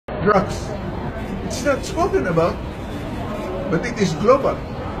drugs. It's not spoken about, but it is global.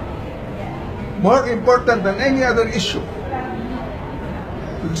 More important than any other issue.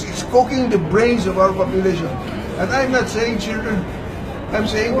 Because it's cooking the brains of our population. And I'm not saying children, I'm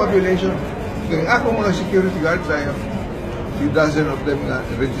saying population. Kaya ako mga security guards, I have a few dozen of them na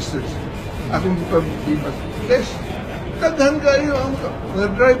registered. Akong ipabibat. Yes, taghan kayo ang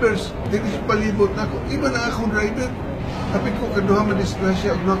mga drivers. Dito sa palibot na ako. Iba na akong driver. Kapit ko kaduha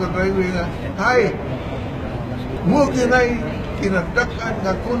madisgrasya ang mga driver na, hi, mo ginay kinagdakan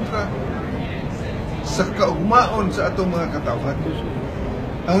nga kontra sa kaugmaon sa atong mga katawan.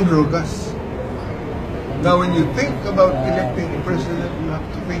 Ang drogas. Now, when you think about electing a president, you have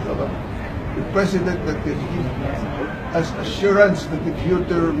to think about the president that can give us assurance that the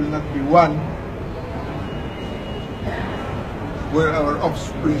future will not be one where our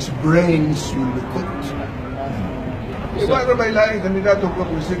offspring's brains will be cooked. Para may laing kandidato ko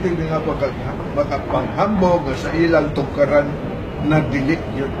presidente nga makapanghambog sa ilang tukaran na dili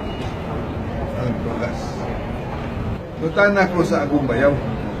yun ang drogas. Nutana ko sa akong bayaw.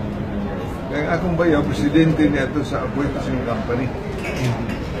 Kaya akong bayaw, presidente niya ito sa appointing company.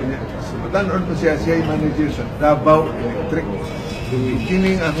 Sa matanon pa siya ay manager sa Davao Electric.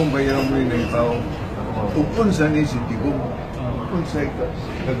 Kining akong bayaw mo yung naipaw. Upunsa ni si Tigong. Upunsa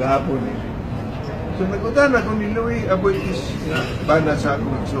kagahapon ni. So nagutan ako ni Louie Aboitis na bana sa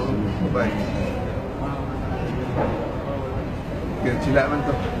akong magsuong babae. Kaya sila man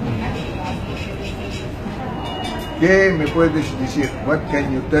to. ¿Qué me puedes decir? What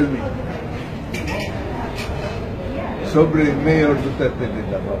can you tell me? Sobre Mayor Duterte de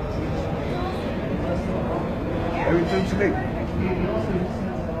Davao. I will translate.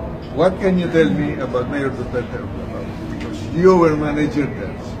 What can you tell me about Mayor Duterte of Davao? Because you were manager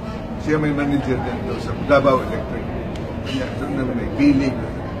there. Siya may manager dito sa Davao Electric. Kaya doon naman may feeling.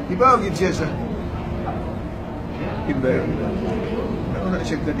 Ibawagin siya sa environment. Nauna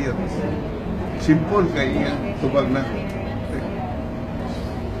siya ka diyan. Simple kaya tubag na.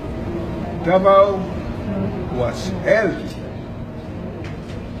 Davao was held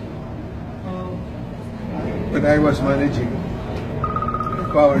when I was managing the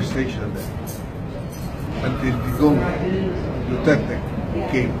power station there until Digong Duterte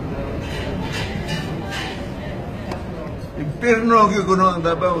came. Impirno ang kuno ang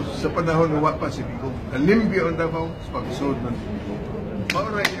Davao sa panahon ng wapa si Digong. Nalimpyo ang Davao sa pagsunod ng Digong.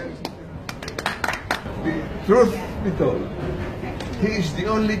 The truth be told, he is the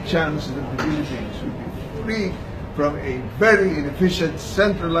only chance that the Philippines will be free from a very inefficient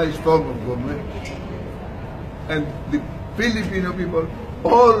centralized form of government. And the Filipino people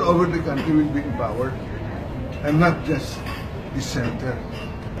all over the country will be empowered and not just the center.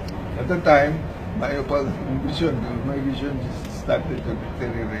 At the time, my vision just started to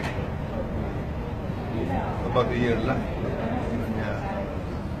deteriorate. About a year lang.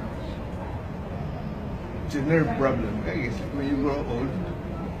 It's a nerve problem. Kaya when you grow old,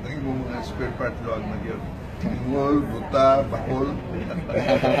 ang imong mga spare part load na yun. Tingol, buta, bakol.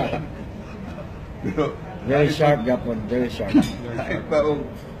 Pero, very sharp, Gapon. Very sharp. Kahit pa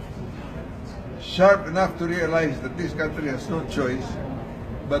sharp enough to realize that this country has no choice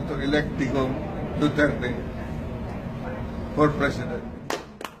but to elect Digong Duterte for president.